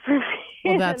didn't do it for me.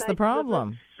 Well, that's the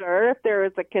problem. Sure, if there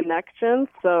was a connection,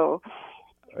 so...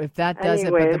 If that does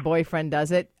it, but the boyfriend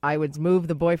does it, I would move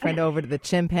the boyfriend over to the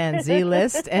chimpanzee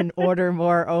list and order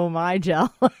more Oh My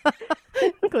gel.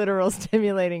 Clitoral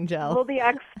stimulating gel. Well, the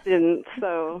ex didn't,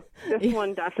 so this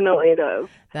one definitely does.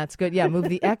 That's good. Yeah, move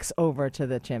the ex over to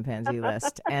the chimpanzee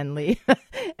list and leave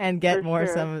and get more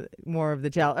of the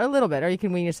gel, a little bit, or you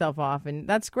can wean yourself off. And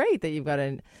that's great that you've got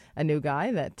a new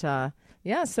guy that.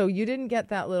 So you didn't get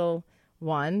that little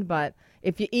one, but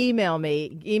if you email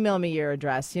me your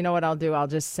address. You know what I'll do? I'll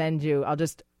just send you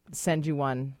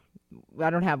one I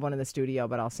don't have one in the studio,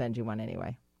 but I'll send you one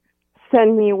anyway.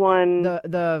 Send me one.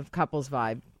 The couples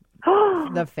vibe.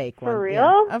 The fake one. For real?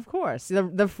 Yeah, of course.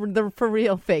 The for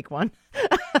real fake one.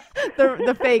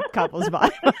 the fake couples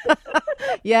vibe.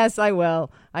 Yes, I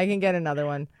will. I can get another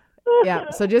one. Yeah.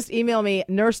 So just email me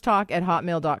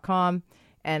nursetalk@hotmail.com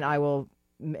and I will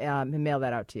mail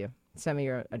that out to you. Send me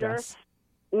your address.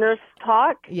 Nurse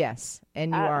Talk? Yes.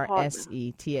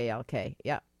 NURSETALK.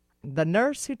 Yeah. The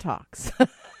nurse who talks.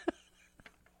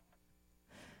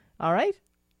 All right.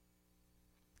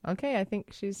 Okay. I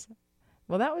think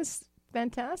well, that was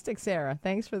fantastic, Sarah.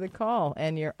 Thanks for the call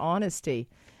and your honesty.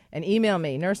 And email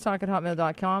me,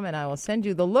 nursetalk@hotmail.com, and I will send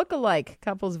you the look-alike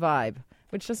couples vibe,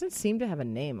 which doesn't seem to have a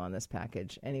name on this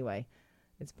package. Anyway,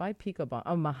 it's by Pico Bond.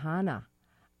 Oh, Mahana.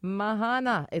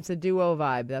 Mahana. It's a duo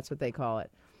vibe. That's what they call it.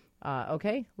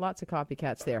 Okay, lots of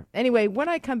copycats there. Anyway, when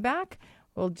I come back,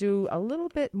 we'll do a little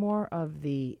bit more of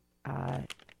the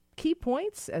key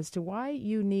points as to why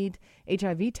you need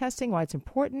HIV testing, why it's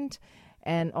important,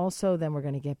 and also then we're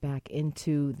going to get back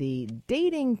into the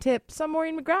dating tips. I'm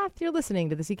Maureen McGrath. You're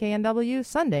listening to the CKNW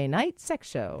Sunday Night Sex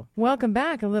Show. Welcome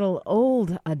back. A little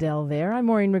old Adele there. I'm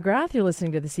Maureen McGrath. You're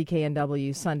listening to the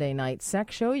CKNW Sunday Night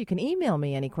Sex Show. You can email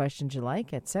me any questions you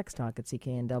like at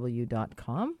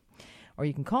sextalk@cknw.com. Or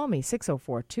you can call me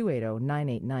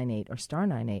 604-280-9898 or star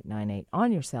 9898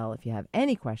 on your cell if you have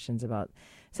any questions about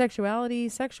sexuality,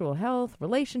 sexual health,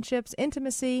 relationships,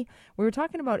 intimacy. We were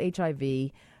talking about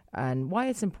HIV and why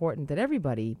it's important that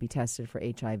everybody be tested for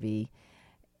HIV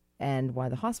and why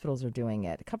the hospitals are doing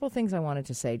it. A couple of things I wanted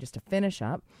to say just to finish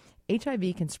up.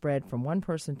 HIV can spread from one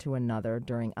person to another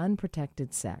during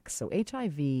unprotected sex. So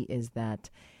HIV is that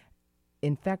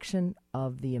infection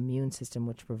of the immune system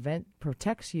which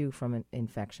protects you from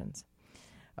infections.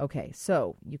 Okay,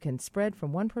 so you can spread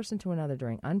from one person to another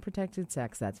during unprotected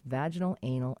sex. That's vaginal,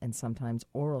 anal, and sometimes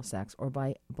oral sex, or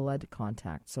by blood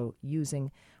contact. So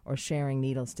using or sharing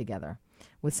needles together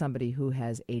with somebody who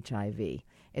has HIV.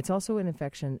 It's also an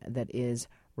infection that is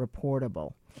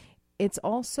reportable. It's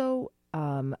also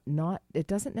it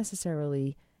doesn't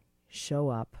necessarily show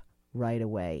up right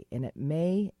away, and it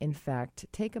may, in fact,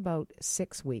 take about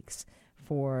 6 weeks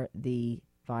for the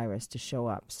virus to show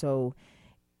up. So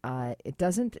it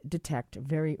doesn't detect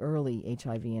very early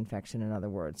HIV infection, in other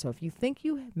words. So if you think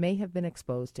you may have been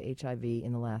exposed to HIV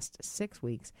in the last 6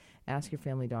 weeks, ask your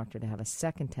family doctor to have a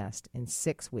second test in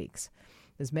 6 weeks.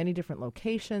 There's many different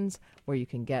locations where you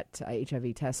can get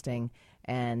HIV testing,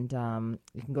 and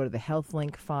you can go to the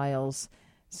HealthLink files.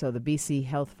 So the BC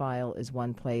Health file is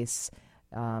one place,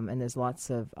 and there's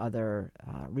lots of other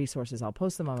resources. I'll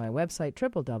post them on my website,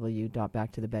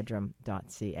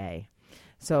 www.backtothebedroom.ca.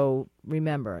 So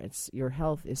remember, your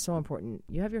health is so important.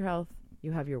 You have your health,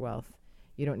 you have your wealth.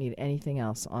 You don't need anything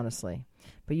else, honestly.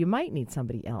 But you might need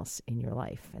somebody else in your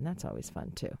life, and that's always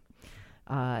fun, too.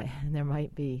 And there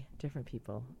might be different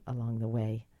people along the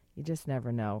way. You just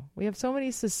never know. We have so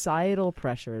many societal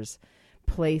pressures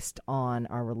placed on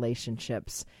our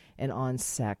relationships and on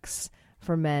sex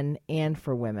for men and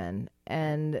for women,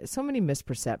 and so many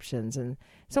misperceptions and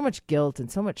so much guilt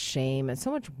and so much shame and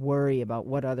so much worry about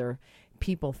what other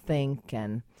people think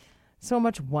and so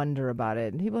much wonder about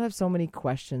it. And people have so many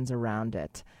questions around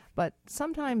it. But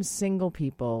sometimes single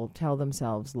people tell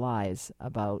themselves lies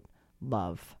about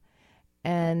love.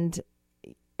 And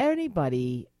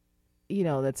anybody,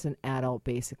 that's an adult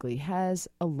basically has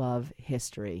a love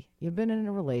history. You've been in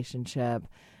a relationship,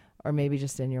 or maybe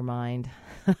just in your mind.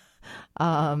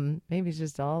 Maybe it's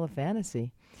just all a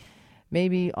fantasy.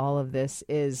 Maybe all of this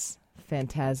is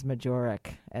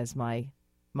phantasmagoric, as my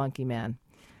monkey man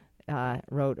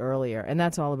wrote earlier. And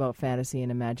that's all about fantasy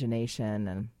and imagination,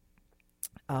 and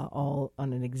all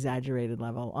on an exaggerated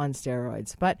level, on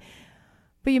steroids. But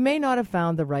you may not have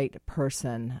found the right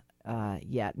person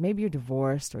yet. Maybe you're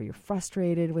divorced, or you're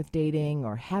frustrated with dating,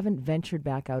 or haven't ventured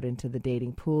back out into the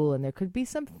dating pool, and there could be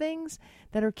some things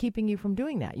that are keeping you from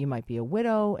doing that. You might be a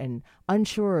widow and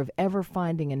unsure of ever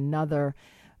finding another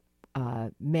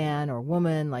man or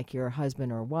woman like your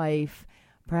husband or wife.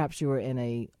 Perhaps you were in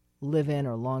a live-in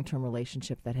or long-term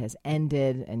relationship that has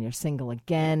ended, and you're single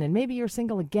again, and maybe you're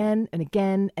single again and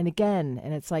again and again,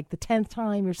 and it's like the 10th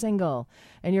time you're single,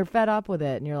 and you're fed up with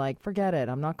it, and you're like, forget it,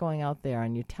 I'm not going out there.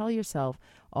 And you tell yourself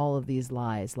all of these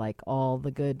lies, like all the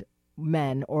good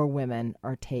men or women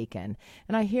are taken.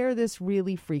 And I hear this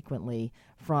really frequently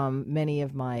from many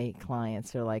of my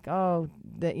clients. They're like,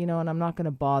 and I'm not going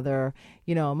to bother.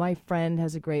 My friend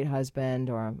has a great husband,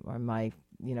 or my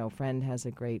friend has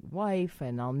a great wife,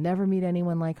 and I'll never meet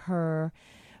anyone like her.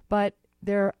 But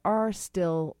there are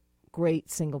still great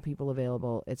single people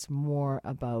available. It's more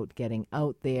about getting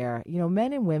out there. You know,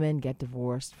 men and women get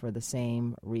divorced for the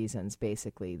same reasons,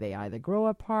 basically. They either grow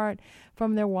apart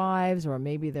from their wives, or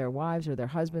maybe their wives or their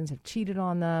husbands have cheated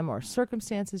on them, or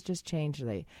circumstances just change.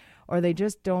 Or they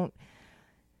just don't,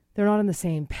 they're not on the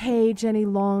same page any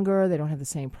longer. They don't have the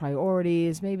same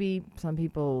priorities. Maybe some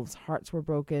people's hearts were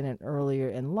broken earlier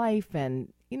in life,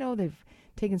 and, you know, they've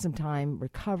taken some time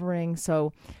recovering.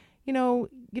 So, you know,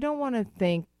 you don't want to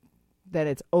think that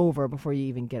it's over before you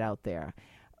even get out there.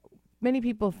 Many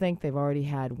people think they've already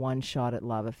had one shot at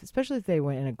love, especially if they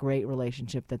were in a great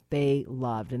relationship that they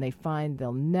loved, and they find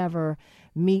they'll never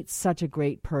meet such a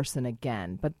great person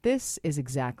again. But this is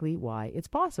exactly why it's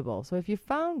possible. So if you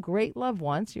found great love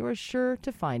once, you are sure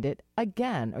to find it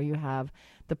again, or you have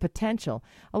the potential.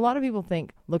 A lot of people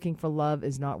think looking for love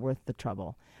is not worth the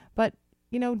trouble. But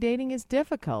you know, dating is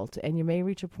difficult, and you may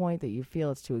reach a point that you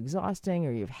feel it's too exhausting,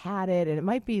 or you've had it, and it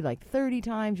might be like 30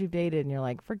 times you've dated, and you're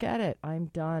like, forget it, I'm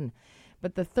done.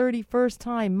 But the 31st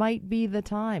time might be the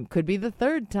time. Could be the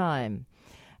third time.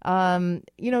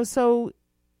 You know, so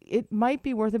it might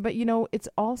be worth it, but, you know, it's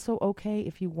also okay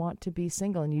if you want to be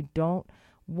single and you don't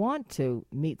want to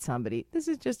meet somebody. This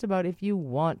is just about if you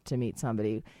want to meet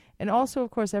somebody. And also, of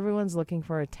course, everyone's looking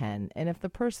for a 10. And if the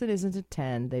person isn't a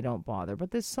 10, they don't bother. But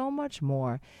there's so much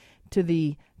more to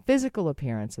the physical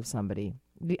appearance of somebody,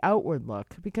 the outward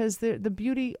look, because the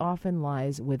beauty often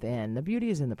lies within. The beauty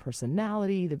is in the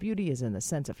personality. The beauty is in the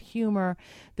sense of humor.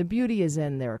 The beauty is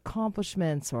in their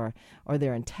accomplishments, or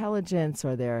their intelligence,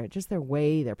 or their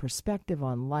way, their perspective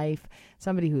on life.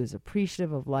 Somebody who is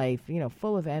appreciative of life, you know,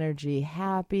 full of energy,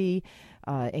 happy,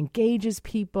 engages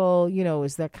people, you know,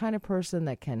 is that kind of person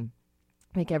that can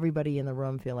make everybody in the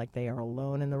room feel like they are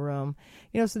alone in the room.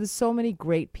 You know, so there's so many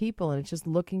great people, and it's just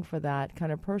looking for that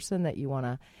kind of person that you want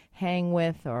to hang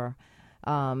with, or,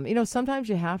 you know, sometimes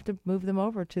you have to move them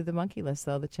over to the monkey list,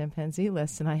 though, the chimpanzee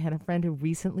list. And I had a friend who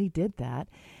recently did that,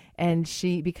 and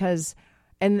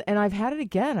and I've had it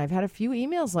again. I've had a few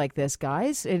emails like this,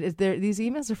 guys. These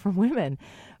emails are from women,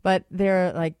 but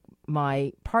they're like,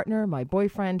 my partner, my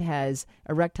boyfriend, has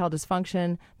erectile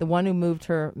dysfunction. The one who moved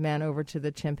her man over to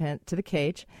the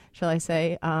cage, shall I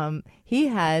say, he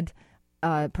had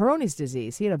Peyronie's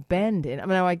disease. He had a bend in. I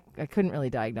mean, I couldn't really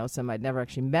diagnose him. I'd never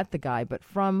actually met the guy, but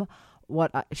from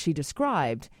what she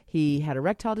described, he had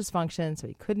erectile dysfunction, so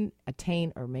he couldn't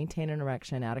attain or maintain an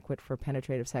erection adequate for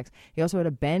penetrative sex. He also had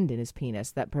a bend in his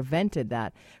penis that prevented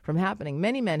that from happening.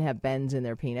 Many men have bends in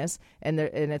their penis, and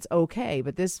it's okay,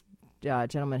 but this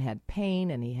gentleman had pain,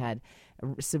 and he had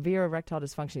severe erectile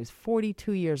dysfunction. He was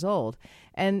 42 years old.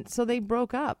 And so they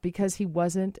broke up because he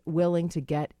wasn't willing to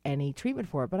get any treatment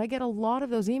for it. But I get a lot of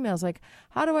those emails like,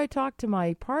 how do I talk to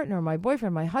my partner, my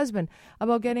boyfriend, my husband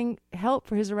about getting help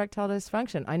for his erectile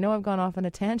dysfunction? I know I've gone off on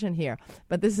a tangent here,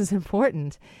 but this is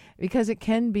important because it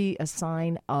can be a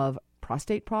sign of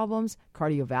prostate problems,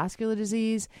 cardiovascular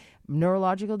disease,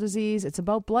 neurological disease. It's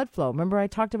about blood flow. Remember, I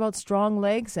talked about strong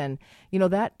legs, and, you know,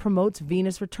 that promotes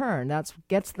venous return. That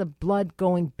gets the blood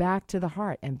going back to the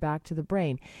heart and back to the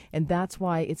brain. And that's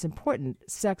why it's important.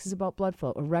 Sex is about blood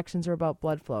flow. Erections are about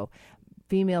blood flow.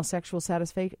 Female sexual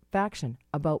satisfaction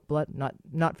about blood,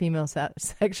 not female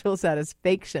sexual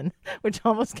satisfaction, which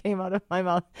almost came out of my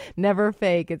mouth. Never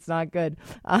fake. It's not good.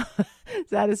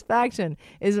 Satisfaction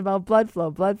is about blood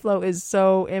flow. Blood flow is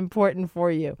so important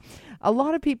for you. A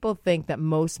lot of people think that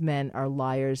most men are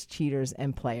liars, cheaters,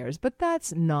 and players, but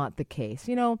that's not the case.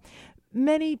 You know,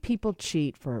 many people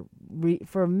cheat for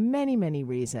many, many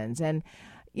reasons. And,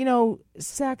 you know,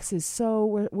 sex is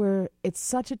it's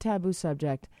such a taboo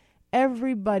subject.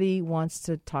 Everybody wants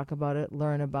to talk about it,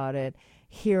 learn about it,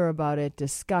 hear about it,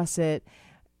 discuss it,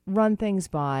 run things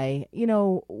by. You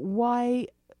know, why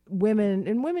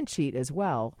women cheat as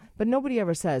well, but nobody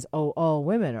ever says, oh, all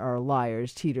women are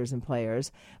liars, cheaters, and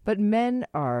players. But men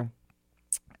are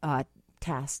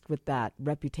tasked with that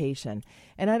reputation.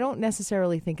 And I don't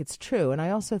necessarily think it's true. And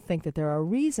I also think that there are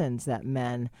reasons that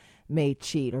men may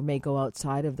cheat or may go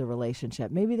outside of the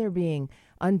relationship. Maybe they're being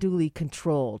unduly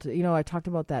controlled. You know, I talked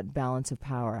about that balance of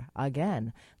power.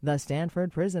 Again, the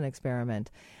Stanford prison experiment.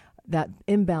 That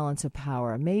imbalance of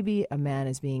power. Maybe a man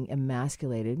is being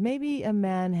emasculated. Maybe a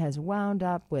man has wound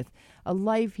up with a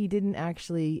life he didn't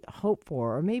actually hope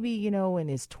for. Or maybe, you know, in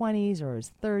his 20s or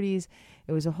his 30s,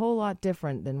 it was a whole lot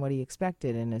different than what he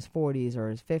expected in his 40s or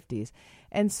his 50s.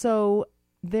 And so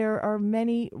there are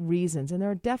many reasons, and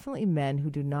there are definitely men who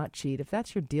do not cheat. If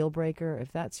that's your deal breaker,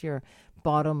 if that's your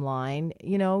bottom line,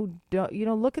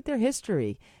 look at their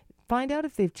history. Find out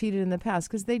if they've cheated in the past,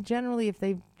 because they generally, if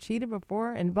they've cheated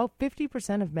before, and about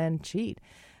 50% of men cheat.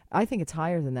 I think it's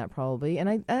higher than that probably.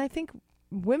 And I think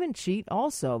women cheat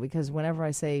also, because whenever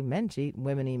I say men cheat,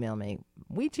 women email me.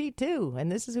 We cheat too,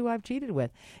 and this is who I've cheated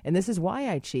with, and this is why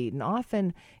I cheat. And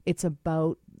often it's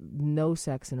about no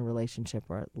sex in a relationship,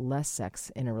 or less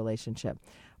sex in a relationship,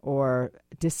 or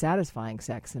dissatisfying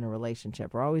sex in a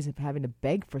relationship, or always having to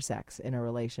beg for sex in a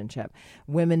relationship.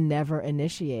 Women never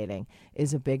initiating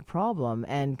is a big problem,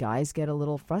 and guys get a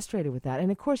little frustrated with that.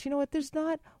 And of course, you know what? There's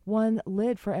not one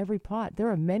lid for every pot. There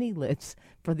are many lids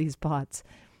for these pots.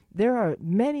 There are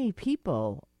many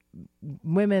people,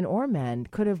 women or men,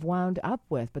 could have wound up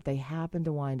with, but they happen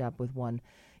to wind up with one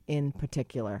in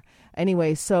particular.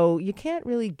 Anyway, so you can't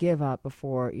really give up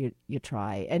before you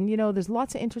try. And, you know, there's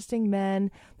lots of interesting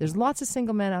men. There's lots of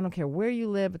single men. I don't care where you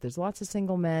live, but there's lots of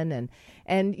single men.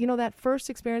 And you know, that first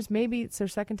experience, maybe it's their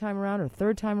second time around or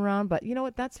third time around, but you know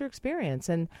what? That's their experience.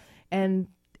 And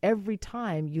every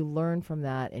time you learn from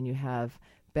that, and you have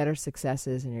better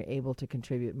successes, and you're able to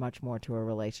contribute much more to a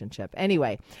relationship.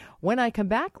 Anyway, when I come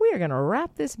back, we are going to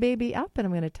wrap this baby up, and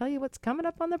I'm going to tell you what's coming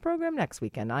up on the program next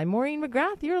weekend. I'm Maureen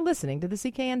McGrath. You're listening to the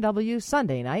CKNW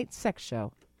Sunday Night Sex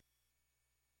Show.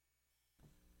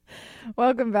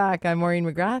 Welcome back. I'm Maureen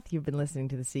McGrath. You've been listening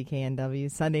to the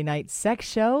CKNW Sunday Night Sex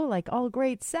Show. Like all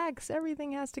great sex,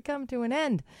 everything has to come to an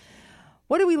end.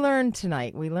 What did we learn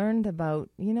tonight? We learned about,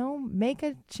 you know, make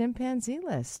a chimpanzee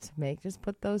list. Just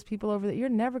put those people over that you're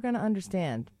never going to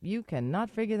understand. You cannot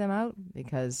figure them out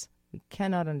because we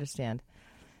cannot understand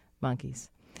monkeys.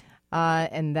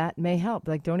 And that may help.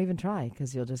 Like, don't even try,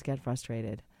 because you'll just get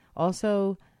frustrated.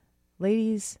 Also,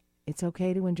 ladies, it's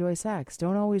okay to enjoy sex.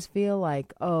 Don't always feel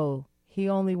like, oh, he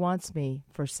only wants me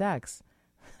for sex.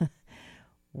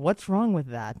 What's wrong with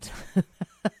that?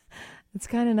 It's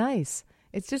kind of nice.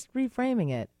 It's just reframing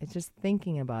it. It's just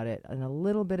thinking about it in a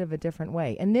little bit of a different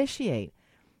way. Initiate.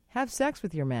 Have sex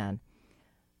with your man.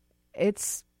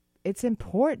 It's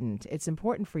important. It's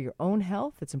important for your own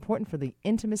health. It's important for the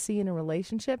intimacy in a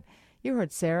relationship. You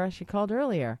heard Sarah. She called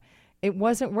earlier. It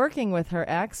wasn't working with her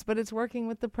ex, but it's working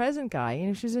with the present guy. You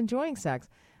know, she's enjoying sex,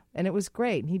 and it was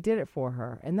great. And he did it for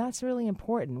her. And that's really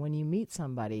important when you meet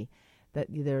somebody, that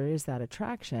there is that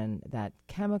attraction, that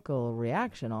chemical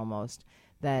reaction almost,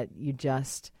 that you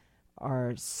just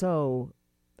are so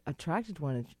attracted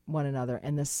to one another.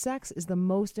 And the sex is the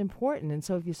most important. And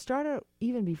so if you start out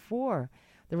even before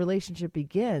the relationship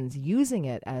begins, using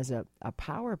it as a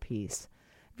power piece,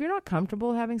 if you're not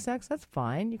comfortable having sex, that's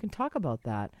fine. You can talk about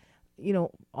that, you know,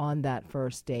 on that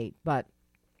first date. But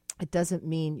it doesn't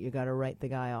mean you got to write the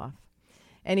guy off.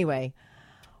 Anyway,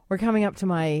 we're coming up to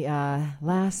my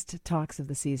last talks of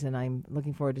the season. I'm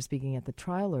looking forward to speaking at the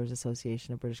Trial Lawyers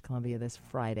Association of British Columbia this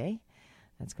Friday.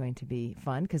 That's going to be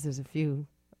fun because there's a few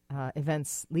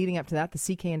events leading up to that. The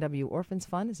CKNW Orphans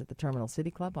Fund is at the Terminal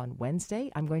City Club on Wednesday.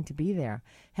 I'm going to be there,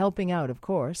 helping out, of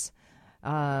course,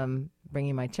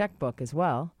 bringing my checkbook as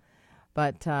well.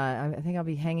 But I think I'll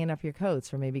be hanging up your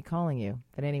coats or maybe calling you.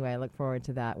 But anyway, I look forward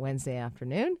to that Wednesday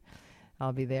afternoon.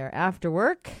 I'll be there after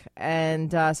work.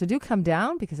 And so do come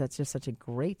down, because that's just such a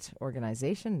great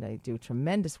organization. They do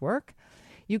tremendous work.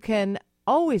 You can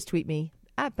always tweet me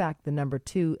at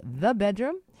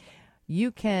 @2thebedroom. You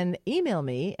can email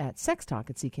me at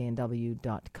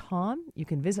sextalk@cknw.com. You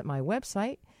can visit my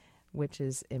website, which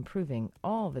is improving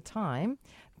all the time,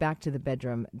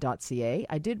 backtothebedroom.ca.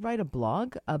 I did write a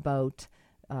blog about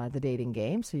the dating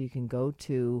game, so you can go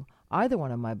to either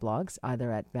one of my blogs,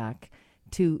 either at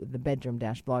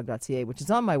backtothebedroom-blog.ca, which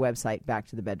is on my website,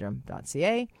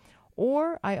 backtothebedroom.ca,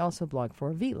 or I also blog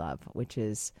for VLove, which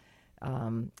is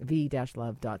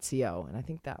v-love.co, and I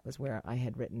think that was where I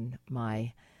had written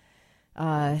my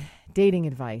dating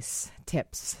advice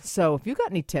tips. So if you've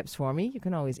got any tips for me, you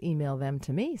can always email them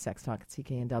to me,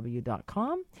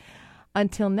 sextalk@cknw.com.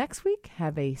 Until next week,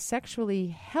 have a sexually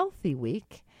healthy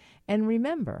week, and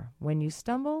remember, when you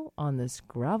stumble on this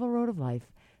gravel road of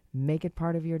life, make it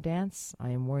part of your dance. I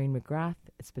am Maureen McGrath.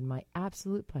 It's been my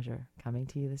absolute pleasure coming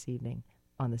to you this evening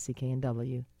on the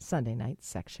CKNW Sunday Night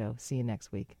Sex Show. See you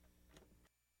next week.